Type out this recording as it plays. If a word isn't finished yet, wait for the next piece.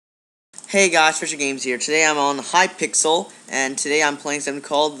Hey guys, FishorGames here. Today I'm on Hypixel, and today I'm playing something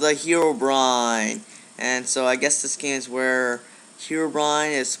called the Herobrine. And so I guess this game is where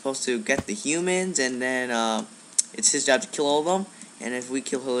Herobrine is supposed to get the humans, and then it's his job to kill all of them. And if we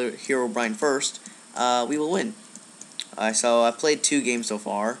kill Herobrine first, we will win. So I've played 2 games so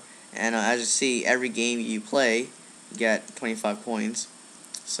far, and as you see, every game you play, you get 25 coins.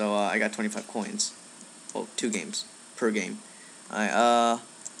 So I got 25 coins. Well, 2 games per game.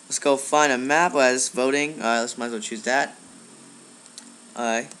 Let's go find a map as voting. Let's might as well choose that.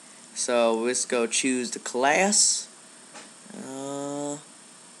 Alright, so let's go choose the class. And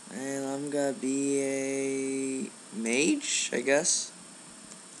I'm gonna be a mage, I guess.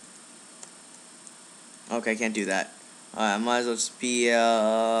 Okay, I can't do that. Alright, I might as well just be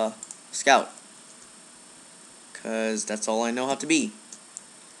a scout, cause that's all I know how to be.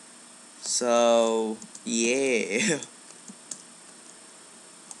 So yeah.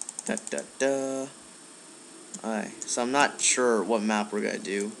 Da da da. Alright, so I'm not sure what map we're gonna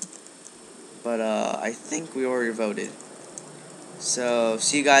do, but I think we already voted. So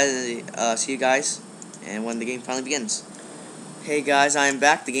see you guys, and when the game finally begins. Hey guys, I am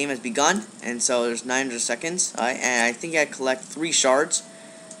back. The game has begun, and so there's 900 seconds. Alright, and I think I collect 3 shards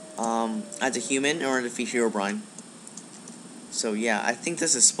as a human in order to defeat Herobrine. So yeah, I think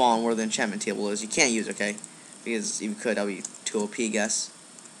this is spawn where the enchantment table is. You can't use it, okay? Because if you could, that would be too OP, I guess.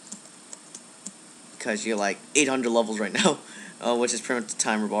 Because you're like 800 levels right now, which is pretty much the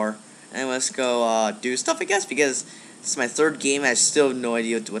timer bar. And let's go do stuff, I guess, because this is my 3rd game and I still have no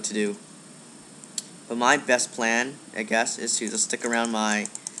idea what to do. But my best plan, I guess, is to just stick around my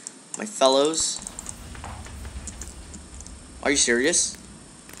fellows. Are you serious?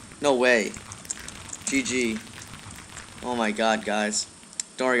 No way. GG. Oh my god, guys.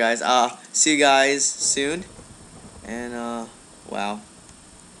 Don't worry, guys. See you guys soon. And wow.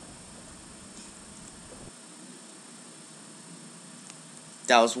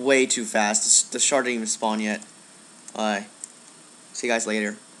 That was way too fast. The shard didn't even spawn yet. Alright. See you guys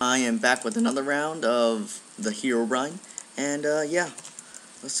later. I am back with another round of the Herobrine. And yeah.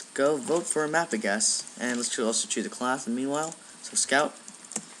 Let's go vote for a map, I guess. And let's also choose a class in the meanwhile. So scout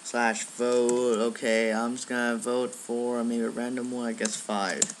 / vote. Okay, I'm just gonna vote for maybe a random one, I guess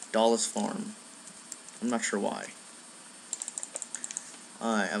 5. Dallas Farm. I'm not sure why.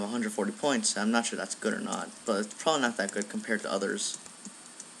 I have 140 points. I'm not sure that's good or not, but it's probably not that good compared to others,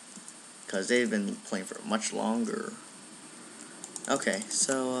 because they've been playing for much longer. Okay,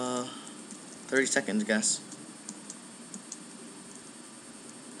 so 30 seconds, I guess.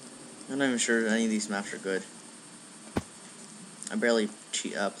 I'm not even sure any of these maps are good. I barely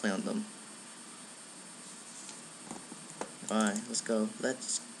play on them. Alright, let's go.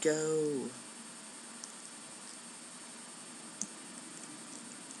 Let's go.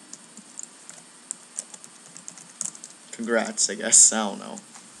 Congrats, I guess. I don't know.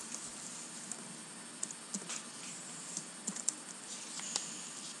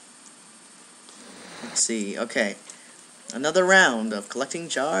 Let's see. Okay. Another round of collecting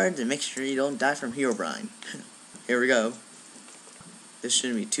shards and make sure you don't die from Herobrine. Here we go. This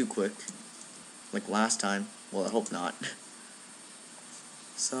shouldn't be too quick, like last time. Well, I hope not.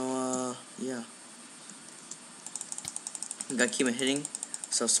 So, yeah. I gotta keep on hitting.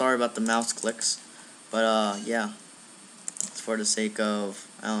 So sorry about the mouse clicks. But, yeah. It's for the sake of,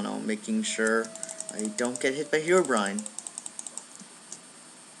 I don't know, making sure I don't get hit by Herobrine.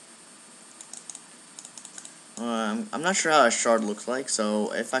 I'm not sure how a shard looks like,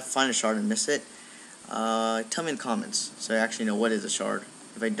 so if I find a shard and miss it, tell me in the comments, so I actually know what is a shard,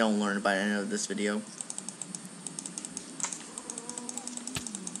 if I don't learn by the end of this video.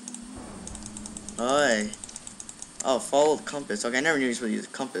 Alright. Oh, follow the compass. Okay, I never knew you were supposed to use a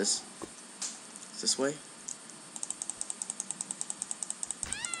compass. Is this way?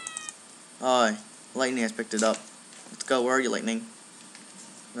 Alright. Lightning has picked it up. Let's go. Where are you, Lightning?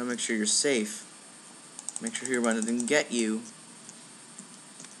 Gotta make sure you're safe. Make sure Herobrine doesn't get you.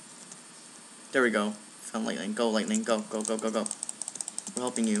 There we go. Found Lightning. Go, Lightning. Go, go, go, go, go. We're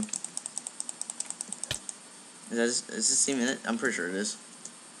helping you. Is this even it? I'm pretty sure it is.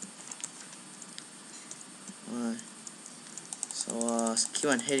 Alright. So, keep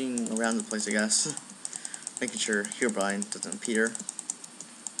on hitting around the place, I guess. Making sure Herobrine doesn't peter.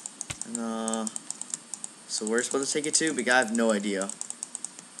 And, so where's supposed to take it to? But I have no idea.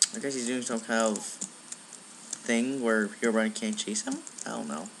 I guess he's doing some kind of thing where Herobrine can't chase him? I don't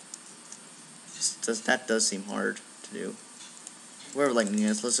know. That does seem hard to do. Wherever Lightning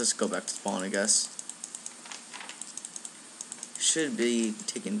is, let's just go back to spawn, I guess. Should be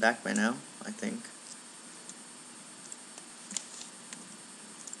taken back by now, I think.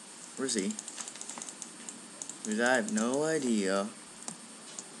 Where's he? Because I have no idea.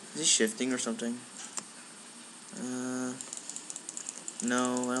 Is he shifting or something?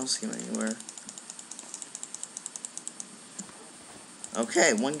 No, I don't see him anywhere.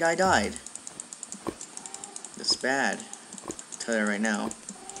 Okay, one guy died. That's bad. I'll tell you right now.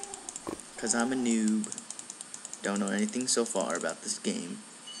 Because I'm a noob. Don't know anything so far about this game.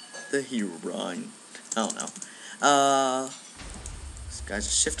 The Herobrine. I don't know. This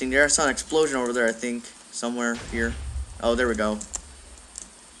guy's shifting there. I saw an explosion over there, I think. Somewhere here. Oh, there we go.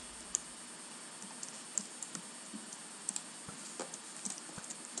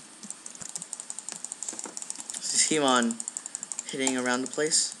 Just keep on hitting around the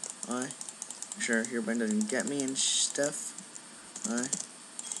place. Alright. Sure, Herobrine doesn't get me and stuff. Alright.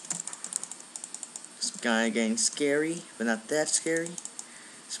 This guy getting scary, but not that scary.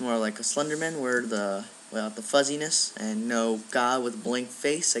 It's more like a Slenderman, where without the fuzziness and no god with a blank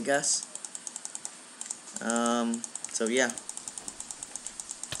face, I guess. So yeah.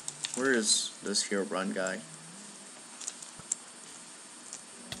 Where is this Herobrine guy?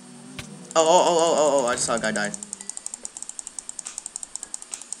 Oh, I just saw a guy die.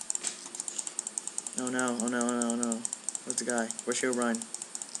 Oh no, oh no, oh no, oh no. Where's the guy? Where's Herobrine?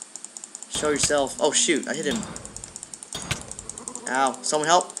 Show yourself. Oh shoot, I hit him. Ow, someone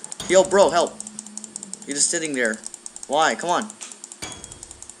help. Yo, bro, help. You're just sitting there. Why? Come on.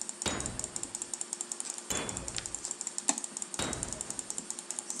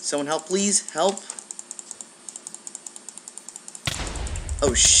 Someone help, please. Help.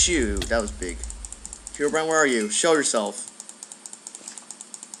 Oh shoot, that was big. Herobrine, where are you? Show yourself.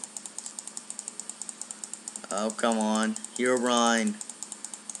 Oh, come on. Herobrine.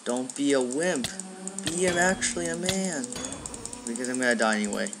 Don't be a wimp. Be actually a man. Because I'm gonna die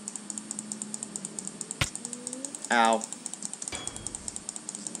anyway. Ow.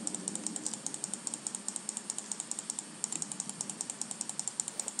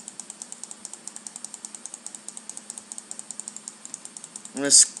 I'm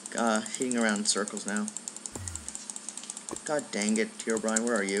just hitting around in circles now. God dang it, Herobrine,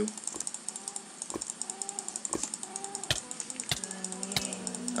 where are you?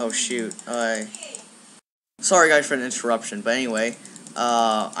 Oh shoot. Sorry guys for an interruption, but anyway,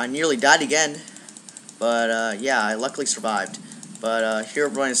 I nearly died again. But yeah, I luckily survived. But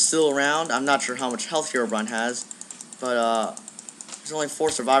Herobrine is still around. I'm not sure how much health Herobrine has, but there's only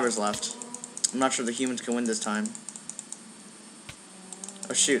 4 survivors left. I'm not sure the humans can win this time.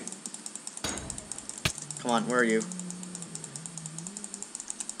 Oh shoot. Come on, where are you?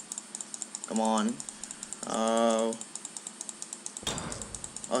 Come on. Oh.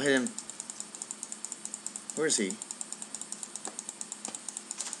 I'll hit him. Where is he?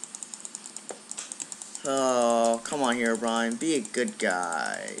 Oh, come on, Herobrine. Be a good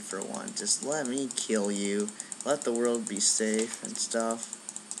guy for once. Just let me kill you. Let the world be safe and stuff.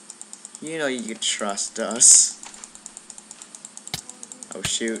 You know you can trust us. Oh,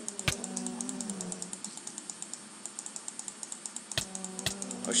 shoot.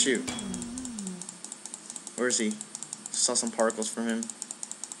 Oh, shoot. Where is he? Saw some particles from him.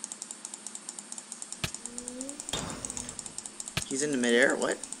 He's in the midair?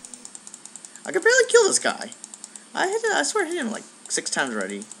 What? I could barely kill this guy. I swear I hit him like 6 times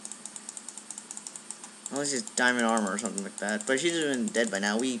already. Unless he's diamond armor or something like that. But he's been dead by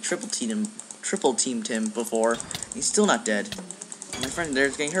now. We triple teamed him before. He's still not dead. My friend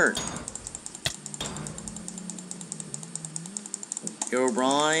there's getting hurt.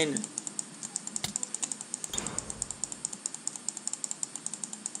 Herobrine.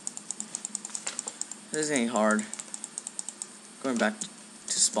 This is getting hard. Going back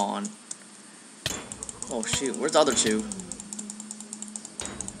to spawn. Oh shoot, where's the other 2?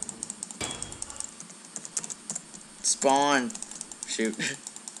 Spawn. Shoot.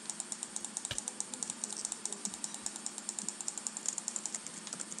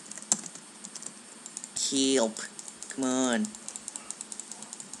 Help. Come on.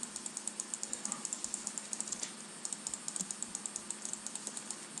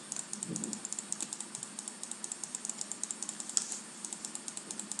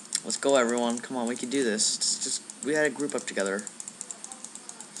 Let's go, everyone. Come on, we can do this. Just we gotta group up together.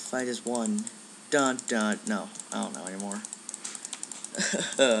 Fight is one. Dun dun. No, I don't know anymore.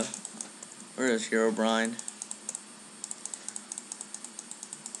 Where is Herobrine?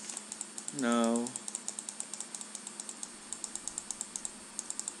 No.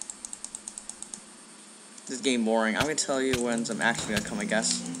 This is getting boring. I'm gonna tell you when some action gonna come, I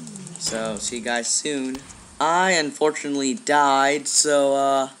guess. So, see you guys soon. I unfortunately died,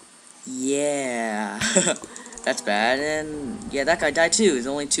 so, yeah. That's bad. And yeah, that guy died too. There's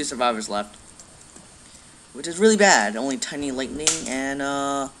only 2 survivors left, which is really bad. Only tiny lightning and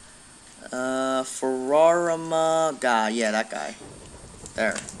Ferrarama guy. Yeah, that guy.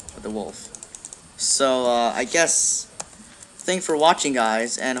 There, with the wolf. So I guess thanks for watching,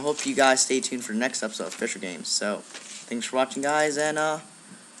 guys, and I hope you guys stay tuned for the next episode of FishorGames. So thanks for watching, guys, and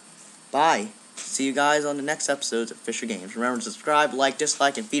bye. See you guys on the next episodes of FishorGames. Remember to subscribe, like,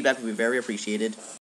 dislike, and feedback would be very appreciated.